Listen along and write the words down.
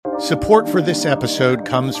Support for this episode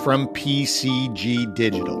comes from PCG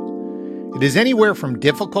Digital. It is anywhere from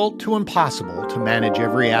difficult to impossible to manage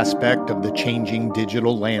every aspect of the changing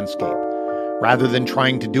digital landscape. Rather than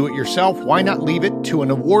trying to do it yourself, why not leave it to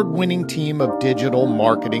an award-winning team of digital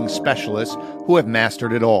marketing specialists who have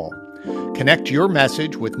mastered it all? Connect your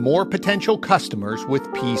message with more potential customers with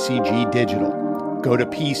PCG Digital. Go to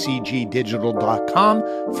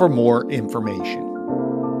pcgdigital.com for more information.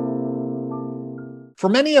 For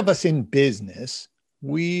many of us in business,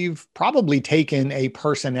 we've probably taken a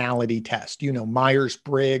personality test. You know,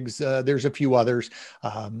 Myers-Briggs, there's a few others.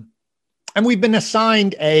 And we've been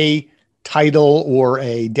assigned a title or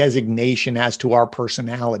a designation as to our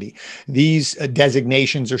personality. These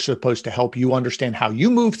designations are supposed to help you understand how you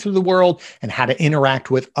move through the world and how to interact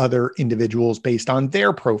with other individuals based on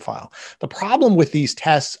their profile. The problem with these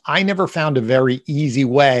tests, I never found a very easy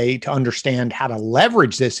way to understand how to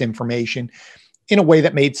leverage this information in a way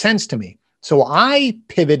that made sense to me. So I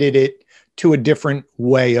pivoted it to a different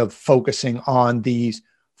way of focusing on these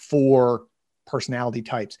four personality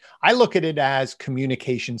types. I look at it as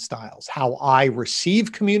communication styles, how I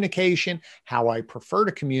receive communication, how I prefer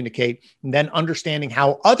to communicate, and then understanding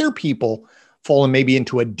how other people fall maybe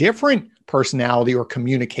into a different personality or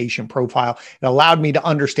communication profile. It allowed me to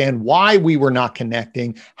understand why we were not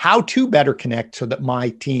connecting, how to better connect so that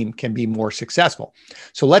my team can be more successful.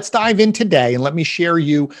 So let's dive in today and let me share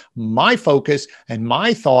you my focus and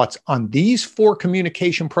my thoughts on these four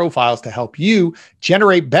communication profiles to help you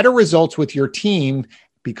generate better results with your team,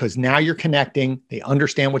 because now you're connecting, they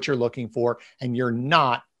understand what you're looking for, and you're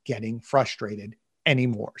not getting frustrated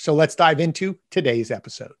anymore. So let's dive into today's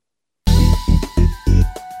episode.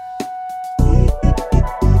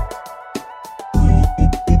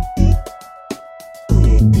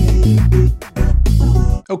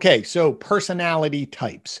 Okay, so personality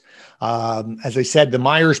types. As I said, the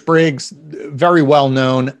Myers-Briggs, very well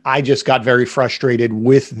known. I just got very frustrated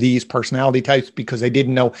with these personality types because I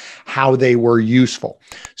didn't know how they were useful.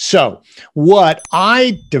 So what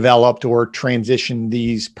I developed or transitioned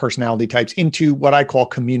these personality types into what I call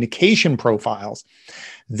communication profiles.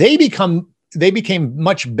 They became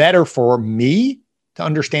much better for me to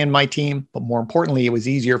understand my team, but more importantly, it was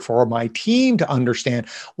easier for my team to understand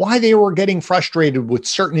why they were getting frustrated with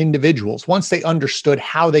certain individuals. Once they understood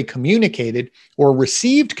how they communicated or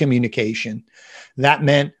received communication, that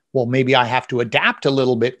meant, well, maybe I have to adapt a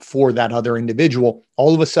little bit for that other individual.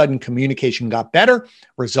 All of a sudden, communication got better,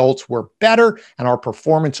 results were better, and our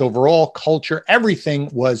performance overall, culture, everything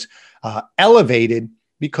was elevated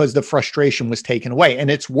because the frustration was taken away.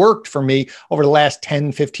 And it's worked for me over the last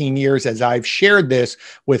 10, 15 years as I've shared this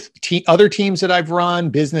with other teams that I've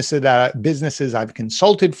run, businesses I've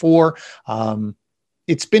consulted for.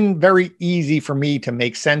 It's been very easy for me to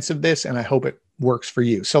make sense of this, and I hope it works for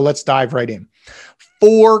you. So let's dive right in.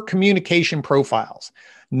 4 communication profiles.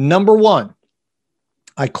 Number 1,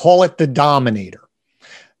 I call it the dominator.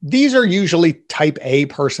 These are usually type A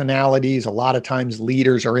personalities. A lot of times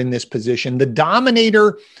leaders are in this position. The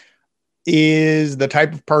dominator is the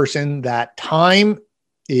type of person that time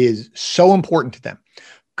is so important to them.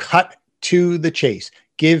 Cut to the chase.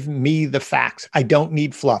 Give me the facts. I don't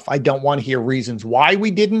need fluff. I don't want to hear reasons why we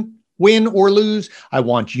didn't win or lose. I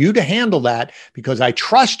want you to handle that because I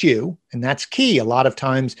trust you. And that's key. A lot of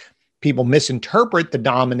times people misinterpret the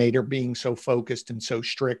dominator being so focused and so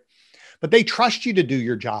strict. But they trust you to do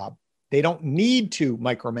your job. They don't need to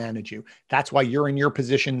micromanage you. That's why you're in your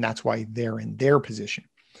position. That's why they're in their position.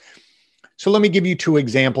 So let me give you 2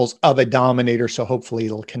 examples of a dominator so hopefully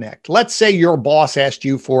it'll connect. Let's say your boss asked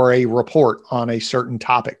you for a report on a certain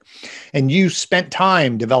topic, and you spent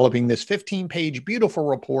time developing this 15-page beautiful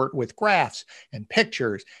report with graphs and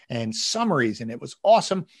pictures and summaries, and it was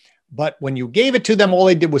awesome. But when you gave it to them, all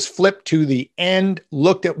they did was flip to the end,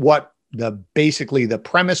 looked at what basically the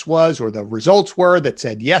premise was or the results were that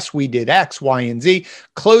said, yes, we did X, Y, and Z,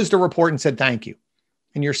 closed the report and said, thank you.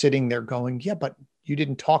 And you're sitting there going, yeah, but you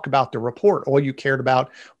didn't talk about the report. All you cared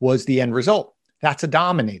about was the end result. That's a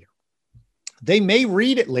dominator. They may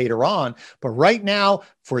read it later on, but right now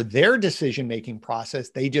for their decision-making process,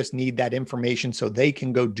 they just need that information so they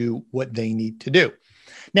can go do what they need to do.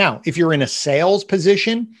 Now, if you're in a sales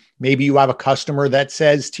position, maybe you have a customer that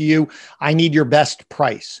says to you, I need your best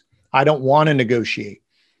price. I don't want to negotiate,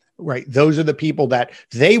 right? Those are the people that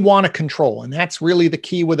they want to control. And that's really the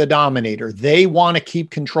key with a dominator. They want to keep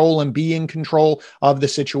control and be in control of the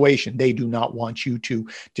situation. They do not want you to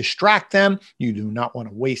distract them. You do not want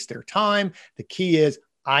to waste their time. The key is,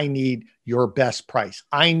 I need your best price.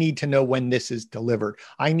 I need to know when this is delivered.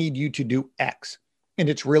 I need you to do X. And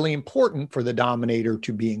it's really important for the dominator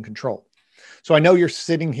to be in control. So I know you're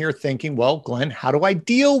sitting here thinking, well, Glenn, how do I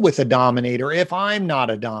deal with a dominator if I'm not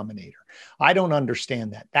a dominator? I don't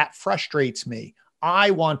understand that. That frustrates me.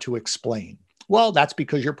 I want to explain. Well, that's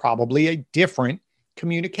because you're probably a different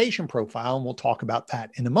communication profile, and we'll talk about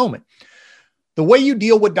that in a moment. The way you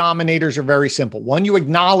deal with dominators are very simple. One, you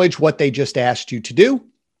acknowledge what they just asked you to do,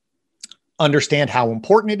 understand how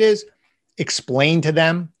important it is, explain to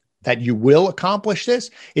them that you will accomplish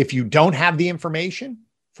this. If you don't have the information,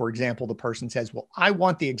 for example, the person says, well, I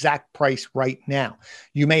want the exact price right now.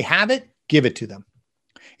 You may have it, give it to them.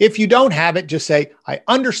 If you don't have it, just say, I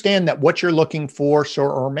understand that what you're looking for, sir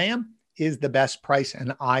or ma'am, is the best price,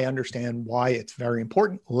 and I understand why it's very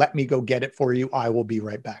important. Let me go get it for you. I will be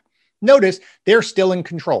right back. Notice they're still in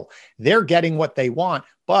control. They're getting what they want,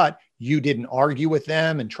 but you didn't argue with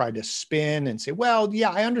them and try to spin and say, well, yeah,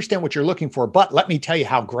 I understand what you're looking for, but let me tell you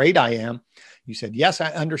how great I am. You said, yes,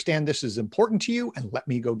 I understand this is important to you, and let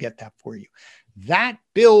me go get that for you. That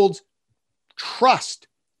builds trust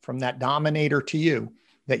from that dominator to you,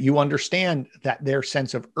 that you understand that their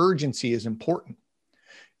sense of urgency is important.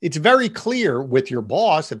 It's very clear with your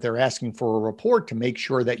boss, if they're asking for a report, to make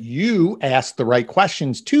sure that you ask the right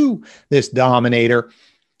questions to this dominator.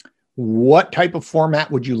 What type of format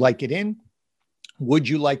would you like it in? Would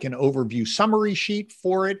you like an overview summary sheet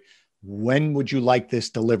for it? When would you like this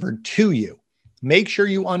delivered to you? Make sure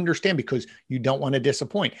you understand, because you don't want to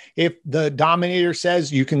disappoint. If the dominator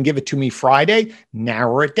says you can give it to me Friday,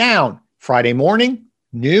 narrow it down. Friday morning,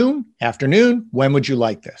 noon, afternoon, when would you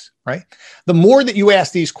like this, right? The more that you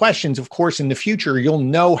ask these questions, of course, in the future, you'll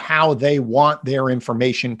know how they want their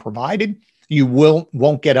information provided. You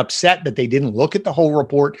won't get upset that they didn't look at the whole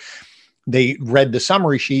report. They read the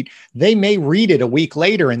summary sheet. They may read it a week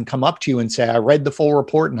later and come up to you and say, I read the full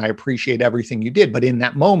report and I appreciate everything you did. But in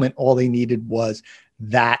that moment, all they needed was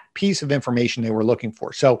that piece of information they were looking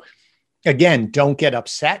for. So again, don't get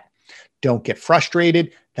upset. Don't get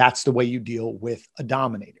frustrated. That's the way you deal with a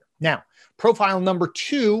dominator. Now, profile number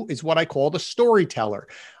 2 is what I call the storyteller.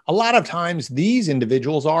 A lot of times these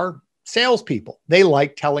individuals are salespeople. They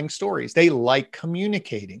like telling stories. They like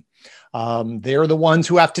communicating. They're the ones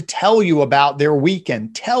who have to tell you about their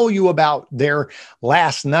weekend, tell you about their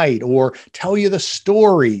last night, or tell you the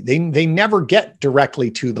story. They never get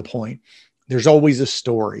directly to the point. There's always a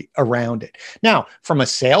story around it. Now, from a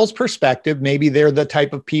sales perspective, maybe they're the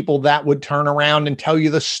type of people that would turn around and tell you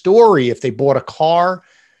the story. If they bought a car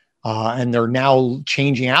and they're now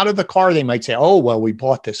changing out of the car, they might say, oh, well, we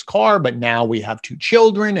bought this car, but now we have 2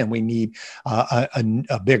 children and we need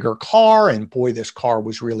a bigger car. And boy, this car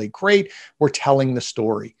was really great. We're telling the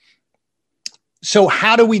story. So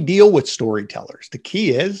how do we deal with storytellers? The key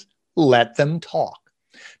is let them talk.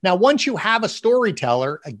 Now, once you have a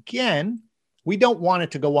storyteller, again, we don't want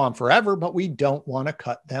it to go on forever, but we don't want to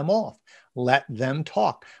cut them off. Let them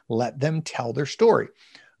talk. Let them tell their story.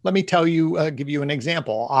 Let me tell you, give you an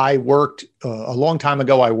example. I worked a long time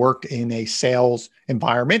ago. I worked in a sales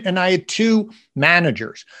environment, and I had 2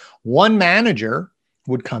 managers. One manager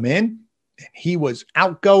would come in, and he was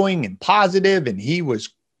outgoing and positive, and he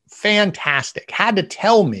was fantastic. Had to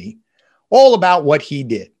tell me all about what he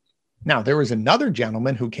did. Now, there was another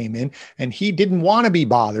gentleman who came in and he didn't want to be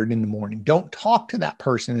bothered in the morning. Don't talk to that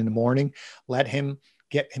person in the morning. Let him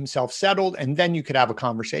get himself settled, and then you could have a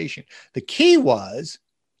conversation. The key was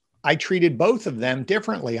I treated both of them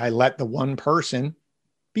differently. I let the one person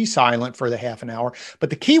be silent for the half an hour. But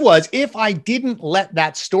the key was, if I didn't let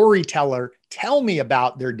that storyteller tell me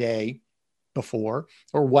about their day before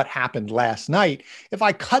or what happened last night, if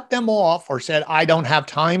I cut them off or said, I don't have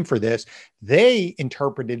time for this, they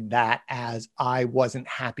interpreted that as I wasn't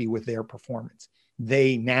happy with their performance.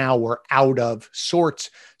 They now were out of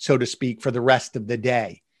sorts, so to speak, for the rest of the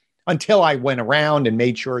day, until I went around and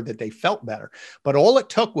made sure that they felt better. But all it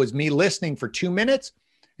took was me listening for 2 minutes.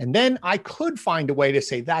 And then I could find a way to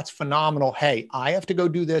say, that's phenomenal. Hey, I have to go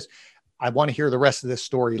do this. I want to hear the rest of this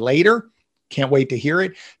story later. Can't wait to hear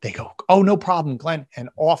it. They go, oh, no problem, Glenn. And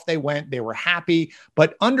off they went. They were happy,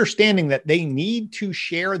 but understanding that they need to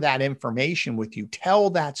share that information with you, tell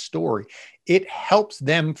that story. It helps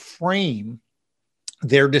them frame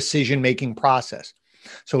their decision-making process.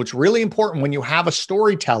 So it's really important when you have a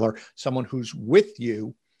storyteller, someone who's with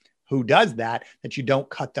you, who does that, that you don't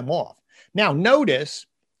cut them off. Now, notice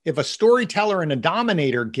if a storyteller and a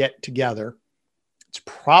dominator get together, it's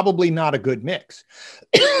probably not a good mix.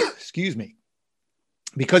 Excuse me.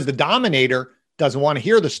 Because the dominator doesn't want to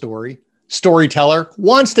hear the story. Storyteller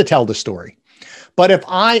wants to tell the story. But if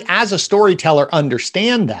I, as a storyteller,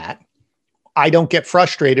 understand that, I don't get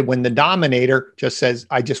frustrated when the dominator just says,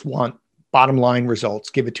 I just want bottom line results.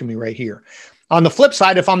 Give it to me right here. On the flip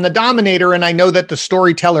side, if I'm the dominator and I know that the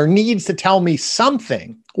storyteller needs to tell me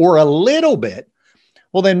something or a little bit,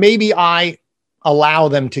 well, then maybe I allow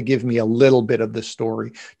them to give me a little bit of the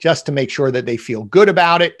story just to make sure that they feel good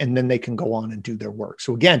about it, and then they can go on and do their work.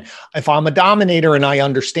 So again, if I'm a dominator and I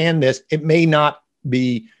understand this, it may not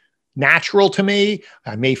be natural to me.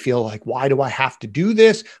 I may feel like, why do I have to do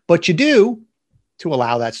this? But you do, to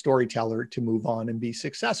allow that storyteller to move on and be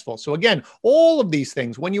successful. So again, all of these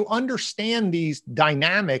things, when you understand these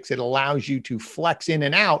dynamics, it allows you to flex in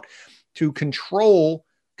and out, to control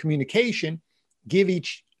communication, give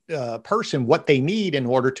each person what they need in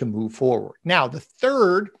order to move forward. Now, the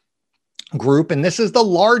third group, and this is the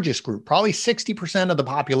largest group, probably 60% of the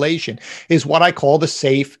population, is what I call the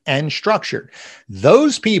safe and structured.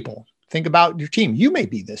 Those people, think about your team. You may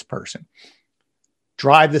be this person.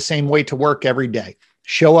 Drive the same way to work every day,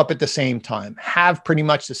 show up at the same time, have pretty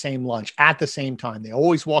much the same lunch at the same time. They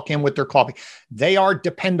always walk in with their coffee. They are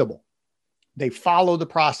dependable. They follow the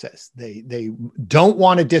process. They don't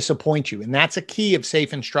want to disappoint you. And that's a key of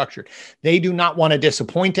safe and structured. They do not want to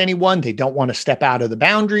disappoint anyone. They don't want to step out of the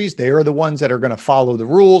boundaries. They are the ones that are going to follow the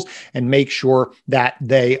rules and make sure that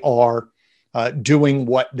they are doing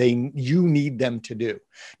what you need them to do.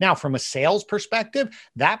 Now, from a sales perspective,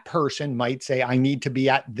 that person might say, I need to be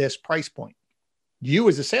at this price point. You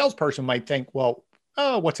as a salesperson might think, well,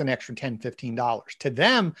 oh, what's an extra $10, $15? To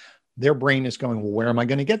them, their brain is going, well, where am I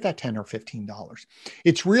going to get that $10 or $15?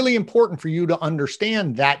 It's really important for you to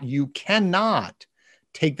understand that you cannot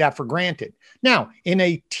take that for granted. Now, in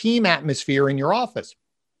a team atmosphere in your office,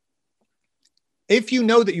 if you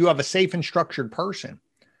know that you have a safe and structured person,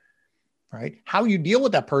 right? How you deal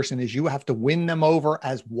with that person is you have to win them over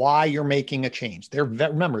as why you're making a change.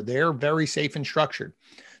 Remember, they're very safe and structured.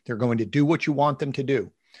 They're going to do what you want them to do.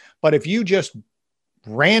 But if you just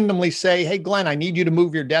randomly say, hey, Glenn, I need you to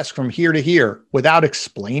move your desk from here to here without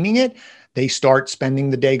explaining it, they start spending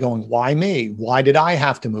the day going, why me? Why did I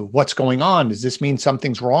have to move? What's going on? Does this mean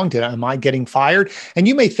something's wrong? Am I getting fired? And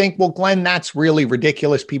you may think, well, Glenn, that's really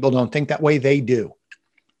ridiculous. People don't think that way. They do.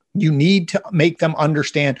 You need to make them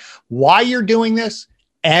understand why you're doing this.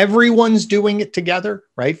 Everyone's doing it together,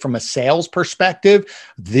 right? From a sales perspective,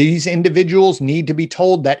 these individuals need to be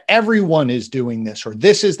told that everyone is doing this, or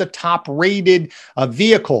this is the top rated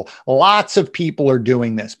vehicle. Lots of people are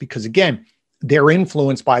doing this because, again, they're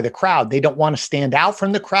influenced by the crowd. They don't want to stand out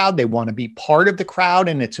from the crowd. They want to be part of the crowd.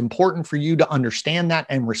 And it's important for you to understand that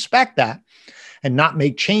and respect that and not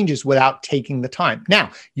make changes without taking the time.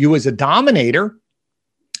 Now, you as a dominator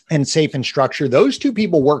and safe and structure, those two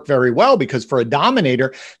people work very well because for a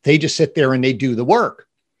dominator, they just sit there and they do the work.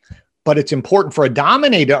 But it's important for a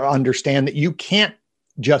dominator to understand that you can't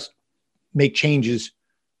just make changes.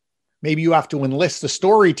 Maybe you have to enlist the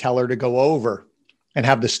storyteller to go over and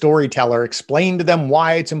have the storyteller explain to them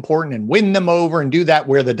why it's important and win them over and do that,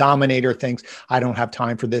 where the dominator thinks, I don't have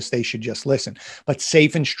time for this. They should just listen. But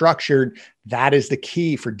safe and structured, that is the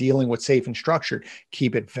key for dealing with safe and structured.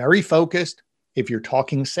 Keep it very focused. If you're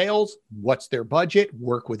talking sales, what's their budget?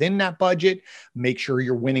 Work within that budget. Make sure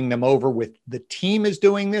you're winning them over with the team is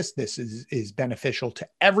doing this. This is beneficial to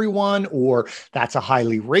everyone, or that's a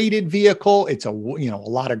highly rated vehicle. It's a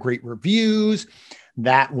lot of great reviews.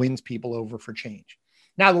 That wins people over for change.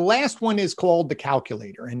 Now, the last one is called the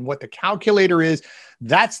calculator. And what the calculator is,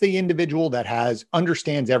 that's the individual that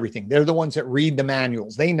understands everything. They're the ones that read the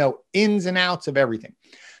manuals. They know ins and outs of everything.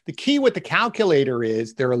 The key with the calculator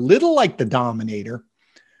is they're a little like the dominator,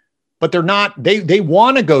 but they're not, they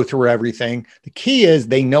want to go through everything. The key is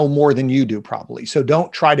they know more than you do probably. So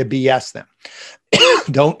don't try to BS them.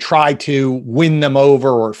 Don't try to win them over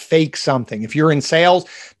or fake something. If you're in sales,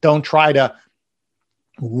 don't try to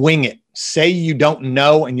wing it. Say you don't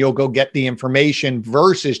know and you'll go get the information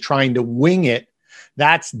versus trying to wing it.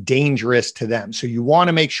 That's dangerous to them. So you want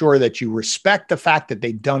to make sure that you respect the fact that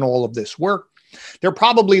they've done all of this work. They're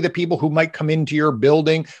probably the people who might come into your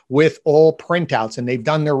building with all printouts and they've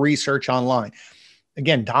done their research online.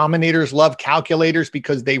 Again, dominators love calculators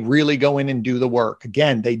because they really go in and do the work.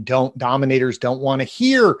 Again, dominators don't want to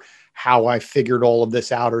hear how I figured all of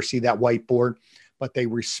this out or see that whiteboard, but they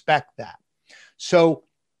respect that. So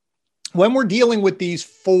when we're dealing with these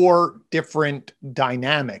four different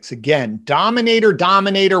dynamics, again,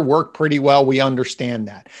 dominator work pretty well. We understand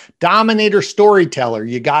that. Dominator, storyteller,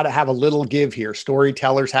 you got to have a little give here.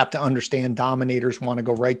 Storytellers have to understand dominators want to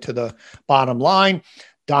go right to the bottom line.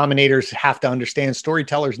 Dominators have to understand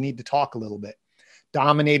storytellers need to talk a little bit.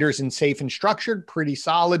 Dominators in safe and structured, pretty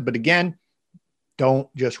solid. But again,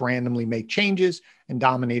 don't just randomly make changes. And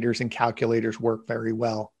dominators and calculators work very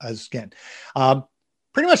well as again.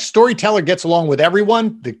 Pretty much storyteller gets along with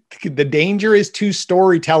everyone. The danger is two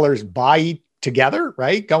storytellers by together,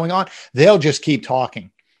 right? Going on, they'll just keep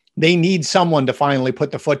talking. They need someone to finally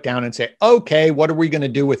put the foot down and say, okay, what are we going to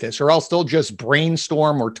do with this? Or else they'll just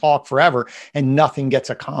brainstorm or talk forever and nothing gets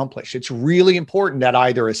accomplished. It's really important that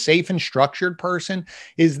either a safe and structured person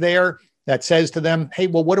is there that says to them, hey,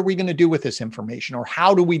 well, what are we going to do with this information? Or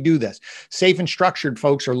how do we do this? Safe and structured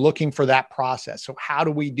folks are looking for that process. So how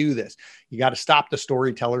do we do this? You got to stop the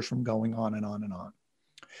storytellers from going on and on and on.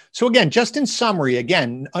 So again, just in summary,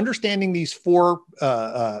 again, understanding these four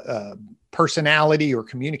personality or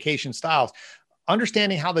communication styles,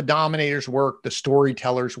 understanding how the dominators work, the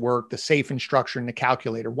storytellers work, the safe and structured, and the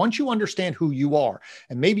calculator. Once you understand who you are,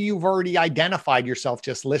 and maybe you've already identified yourself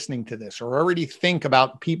just listening to this, or already think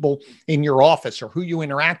about people in your office or who you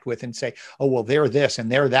interact with and say, oh, well, they're this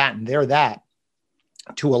and they're that and they're that,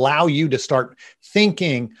 to allow you to start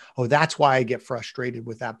thinking, oh, that's why I get frustrated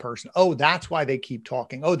with that person. Oh, that's why they keep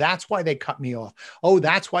talking. Oh, that's why they cut me off. Oh,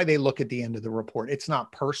 that's why they look at the end of the report. It's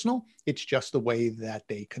not personal. It's just the way that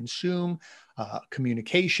they consume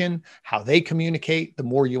communication, how they communicate. The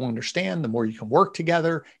more you understand, the more you can work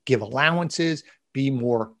together, give allowances, be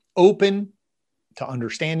more open to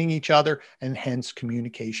understanding each other, and hence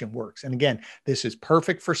communication works. And again, this is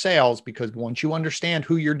perfect for sales because once you understand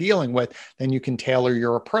who you're dealing with, then you can tailor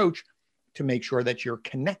your approach to make sure that you're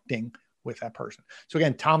connecting with that person. So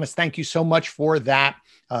again, Thomas, thank you so much for that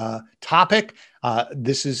topic.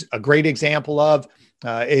 This is a great example of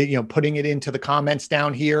putting it into the comments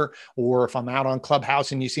down here, or if I'm out on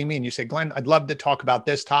Clubhouse and you see me and you say, Glenn, I'd love to talk about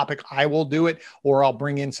this topic, I will do it, or I'll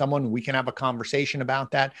bring in someone, we can have a conversation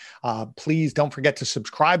about that. Please don't forget to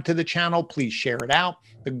subscribe to the channel. Please share it out.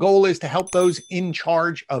 The goal is to help those in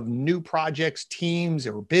charge of new projects, teams,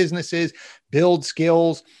 or businesses build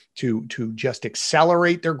skills to just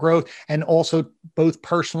accelerate their growth, and also both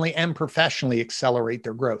personally and professionally accelerate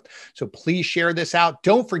their growth. So please share this out.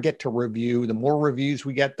 Don't forget to review. The more reviews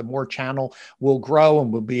we get, the more channel will grow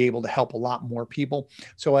and we'll be able to help a lot more people.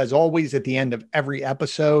 So as always, at the end of every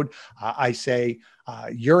episode, I say,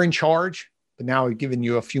 you're in charge, but now I've given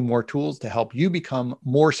you a few more tools to help you become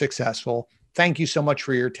more successful. Thank you so much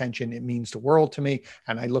for your attention. It means the world to me,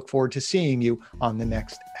 and I look forward to seeing you on the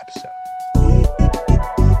next episode.